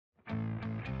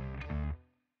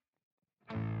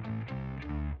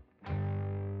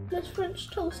This French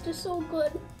toast is so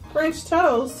good. French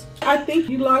toast? I think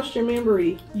you lost your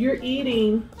memory. You're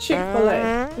eating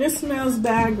Chick-Fil-A. This smells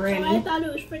bad, Granny. Oh, I thought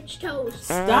it was French toast.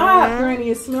 Stop,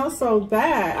 Granny. It smells so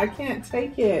bad. I can't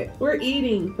take it. We're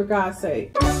eating, for God's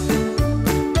sake.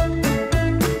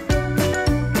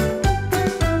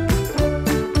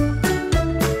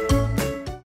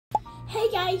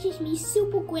 It's me,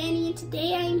 Super Granny, and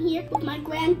today I am here with my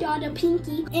granddaughter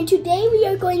Pinky, and today we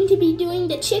are going to be doing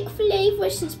the Chick-Fil-A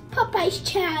versus Popeyes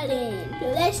challenge. So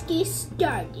let's get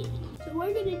started. So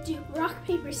we're gonna do rock,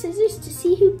 paper, scissors to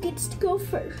see who gets to go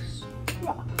first.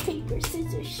 Rock, paper,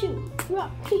 scissors, shoot.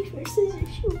 Rock, paper, scissors,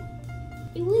 shoot.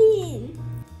 You win.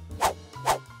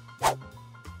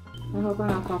 I hope I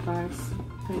have Popeyes.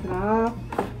 Take it off.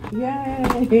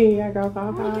 Yay! I got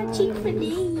Popeyes. Oh, I got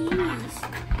Chick-Fil-A's.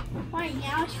 Alright,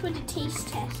 now it's for the taste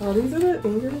test. Oh, these are the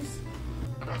fingers?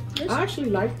 I actually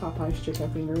like Popeyes chicken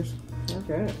fingers. They're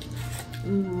good.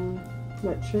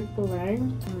 But Chick-Fil-A? I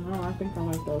don't know, I think I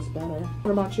like those better.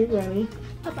 What about you, Granny?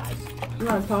 Popeyes. You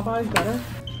like Popeyes better?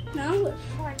 Now let's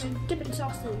try the dipping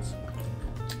sauces.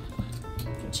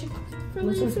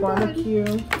 This is barbecue.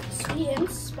 Sweet and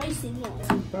spicy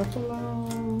one. Buffalo.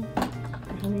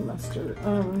 Honey mustard.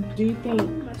 Do you think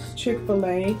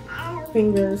Chick-Fil-A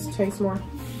fingers taste more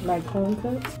like home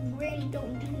cooked? Granny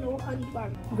don't do no honey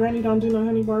barbecue. Granny don't do no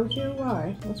honey barbecue?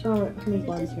 Why? What's wrong with honey It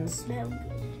barbecue? doesn't smell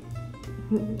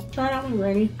good. Try that one,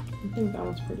 Granny. I think that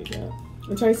one's pretty good.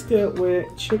 It tastes good with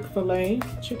Chick-Fil-A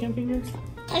chicken fingers.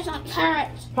 Tastes like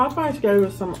carrots. Popeyes gave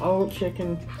us some old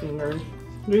chicken fingers.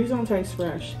 These don't taste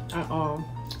fresh at all.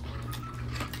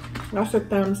 That's a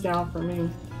thumbs down for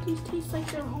me. These taste like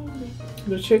they're homemade.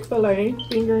 The Chick-Fil-A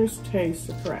fingers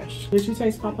taste fresh. Did you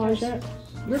taste Popeyes yet?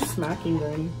 You're smacking,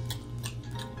 Granny.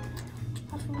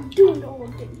 That's what we're doing the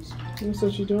old days. That's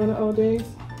what you do in the old days?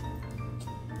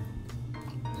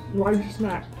 Why did you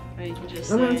smack? I'm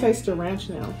gonna taste the ranch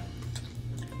now.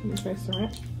 You taste the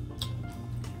ranch?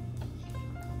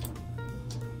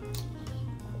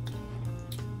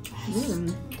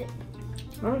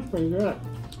 That was pretty good.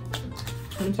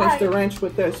 I'm gonna taste the ranch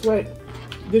with this. Wait,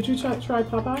 did you try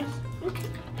Popeyes?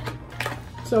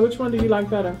 So which one do you like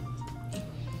better?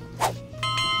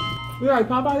 You like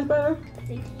Popeyes better?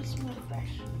 They taste more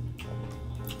fresh.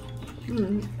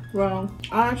 Well,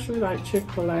 I actually like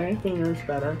Chick-Fil-A fingers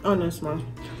better on this one.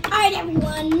 Alright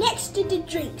everyone, next to the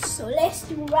drinks. So let's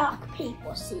do rock,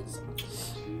 paper,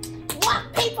 scissors.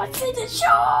 Rock, paper, scissors,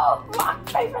 show! Rock,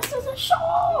 paper, scissors,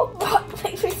 show! Rock,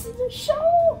 paper, scissors,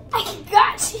 show! I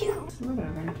got you!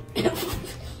 Whatever.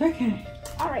 Okay.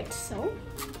 Alright, so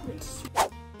let's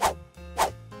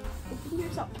open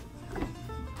yours up.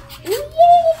 Yay!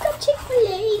 Got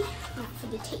Chick-Fil-A! Not for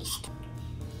the taste.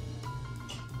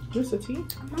 Just a tea?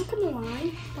 I'm not gonna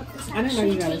lie, but this I didn't know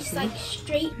you actually got a tastes tea. like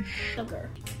straight sugar.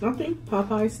 I think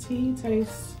Popeyes tea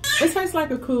tastes... It tastes like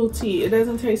a cool tea. It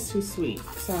doesn't taste too sweet,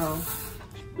 so...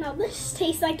 Now this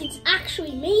tastes like it's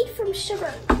actually made from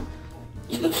sugar.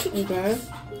 Okay.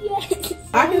 Yes.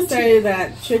 I can say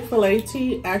that Chick-Fil-A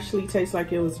tea actually tastes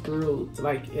like it was brewed.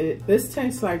 This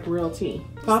tastes like real tea.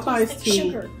 Popeyes like tea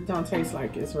sugar. don't taste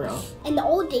like it's real. In the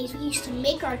old days, we used to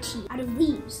make our tea out of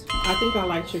leaves. I think I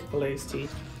like Chick-Fil-A's tea.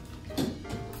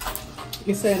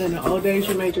 You said in the old days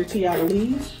you made your tea out of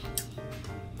leaves?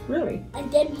 Really? And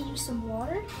then we used some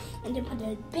water and then put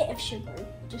a bit of sugar.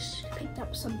 Just picked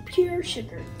up some pure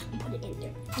sugar and put it in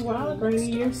there. Wow,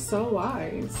 Granny, you're so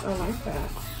wise. I like that.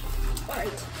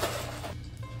 Alright,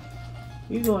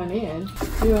 You going in.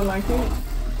 You don't like it?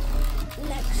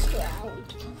 next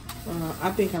round.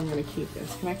 I think I'm going to keep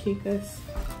this. Can I keep this?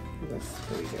 That's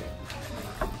pretty good.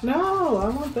 No, I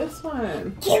want this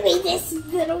one. Give me this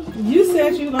little... You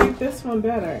said you like this one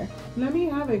better. Let me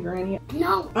have it, Granny.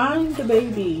 No. I'm the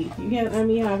baby. You can't let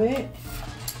me have it?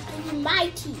 It's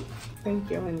my tea. Thank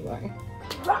you anyway.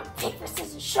 Rock, paper,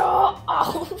 scissors, show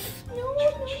off. No.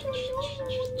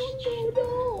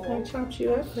 I chopped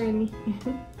you up, Granny.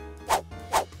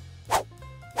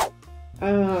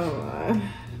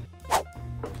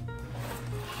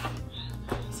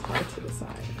 It's hard to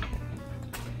decide.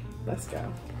 Let's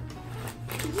go.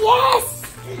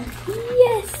 Yes!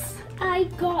 Yes! I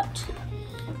got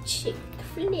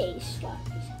Chick-Fil-A slice.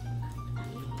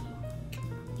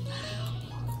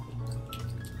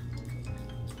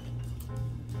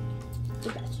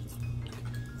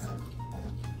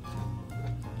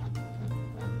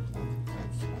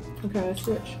 Okay, let's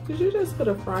switch. Did you just put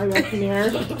a fry back in there?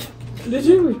 Did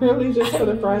you really just put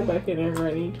a fry back in there,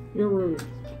 Granny? You're rude.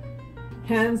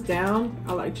 Hands down,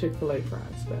 I like Chick-Fil-A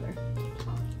fries better.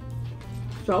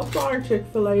 So far,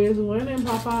 Chick-Fil-A is winning.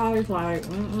 Popeyes like,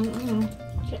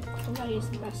 Chick-Fil-A is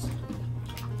the best.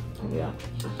 Yeah.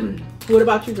 What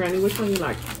about you, Granny? Which one you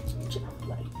like?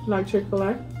 Chick-fil-A. Like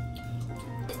Chick-fil-A?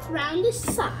 It's around the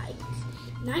sides.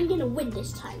 And I'm gonna win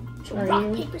this time. So Are rock,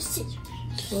 you? paper, scissors.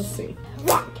 Let's see.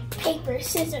 Rock, paper,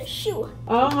 scissors, shoot.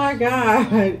 Oh my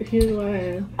God. You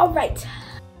win. All right.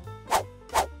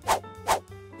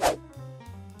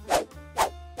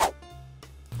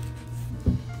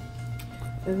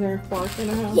 Is there a fork in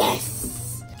the house?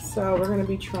 Yes. So we're gonna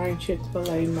be trying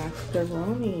Chick-fil-A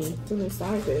macaroni. It's in the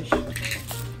side dish. All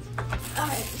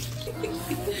right.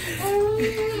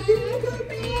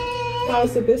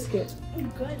 How's the biscuit?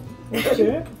 Good. It's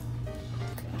good.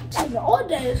 So in the old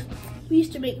days, we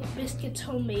used to make biscuits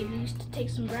homemade. We used to take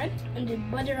some bread and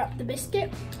then butter up the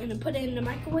biscuit and then put it in the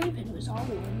microwave and it was all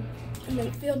warm. And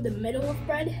then fill the middle with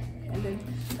bread and then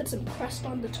put some crust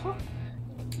on the top.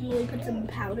 And then put some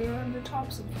powder on the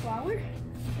top, some flour,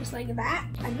 just like that.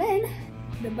 And then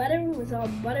the butter was all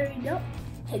buttered up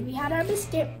and we had our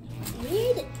biscuit. We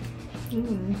ate it.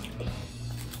 Mm.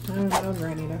 I don't know,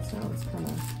 Granny. That sounds kind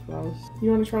of gross.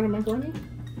 You want to try the macaroni?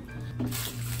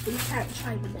 We can't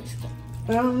try the biscuit.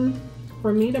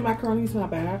 For me, the macaroni's not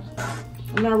bad.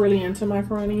 I'm not really into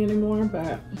macaroni anymore,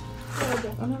 but I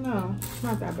don't know. It's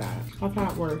not that bad. I've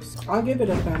had worse. I'll give it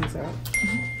a thumbs up.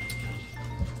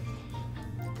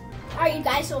 Alright, you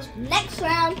guys, so it's next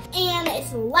round, and it's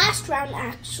the last round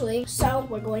actually. So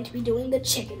we're going to be doing the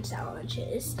chicken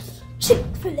sandwiches.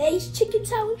 Chick-fil-A's chicken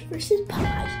sandwich versus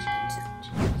Popeyes chicken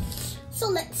sandwich. So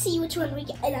let's see which one we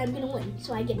get, and I'm gonna win,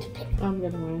 so I get to pick. I'm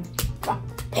gonna win. Rock,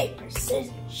 paper,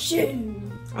 scissors, shoot.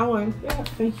 I won. Yeah,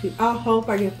 thank you. I hope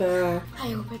I get the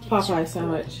I hope I get Popeye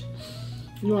sandwich.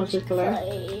 You want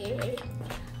Chick-fil-A?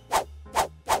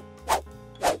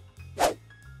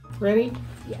 Ready?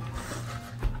 Yeah.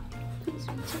 Please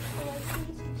be Chick-fil-A,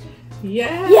 please.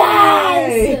 Yay!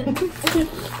 Yes!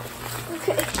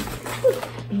 Okay.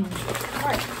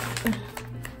 Alright.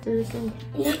 Seriously?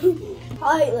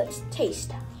 Alright, let's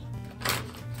taste.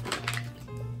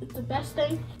 It's the best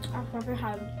thing I've ever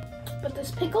had. But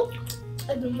this pickle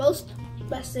is the most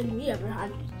best thing we ever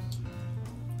had.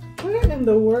 What in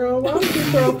the world? Why would you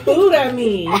throw food at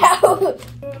me? Ow!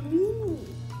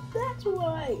 That's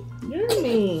why. You're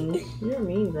mean. You're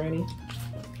mean, Granny.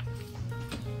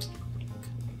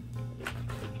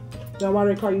 Is that why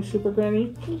they call you Super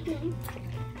Granny? Mm-hmm.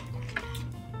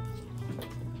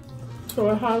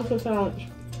 So how's the sandwich?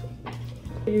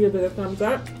 You give it a thumbs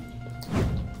up.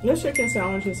 This chicken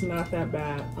sandwich is not that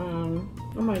bad.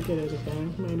 I might get it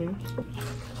again, maybe.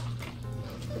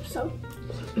 So,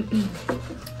 I'll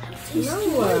taste No.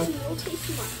 yours and you'll taste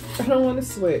mine. I don't want to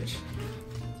switch.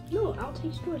 No, I'll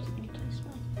taste yours and you'll taste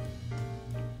mine.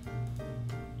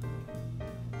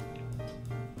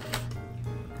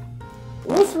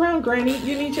 What's wrong, Granny?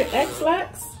 You need your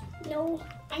X-Lax? No,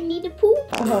 I need to poop.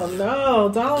 Oh no,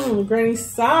 don't, Granny,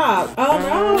 stop. Oh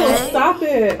no, stop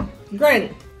it.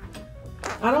 Granny,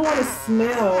 I don't want to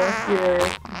smell your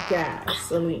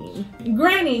gasoline.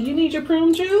 Granny, you need your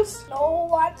prune juice?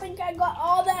 No, I think I got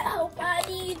all that help I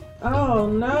need. Oh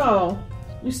no.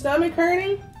 Your stomach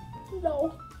hurting?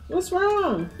 No, What's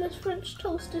wrong? this French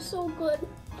toast is so good.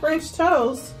 French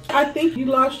toast? I think you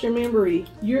lost your memory.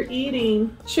 You're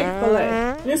eating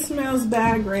Chick-fil-A. This smells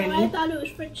bad, I Granny. thought it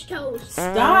was French toast.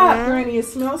 Stop, Granny. It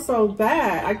smells so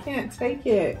bad. I can't take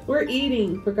it. We're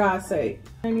eating, for God's sake.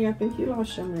 Granny, I think you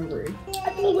lost your memory.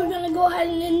 I think we're gonna go ahead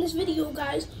and end this video,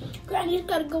 guys. Granny's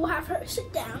gotta go have her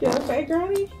sit down. You okay,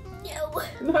 Granny? No.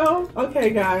 No?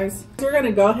 Okay, guys. We're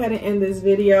gonna go ahead and end this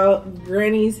video.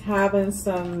 Granny's having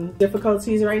some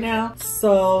difficulties right now.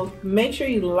 So make sure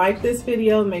you like this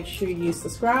video, make sure you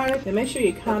subscribe, and make sure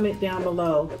you comment down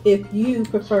below if you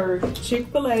prefer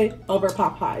Chick-fil-A over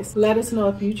Popeyes. Let us know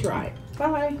if you tried.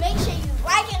 Bye. Make sure you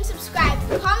like and subscribe.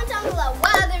 Comment down below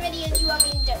what other videos you want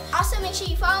me to do. Also, make sure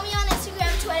you follow me on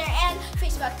Instagram, Twitter, and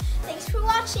Facebook. Thanks for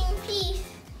watching. Peace.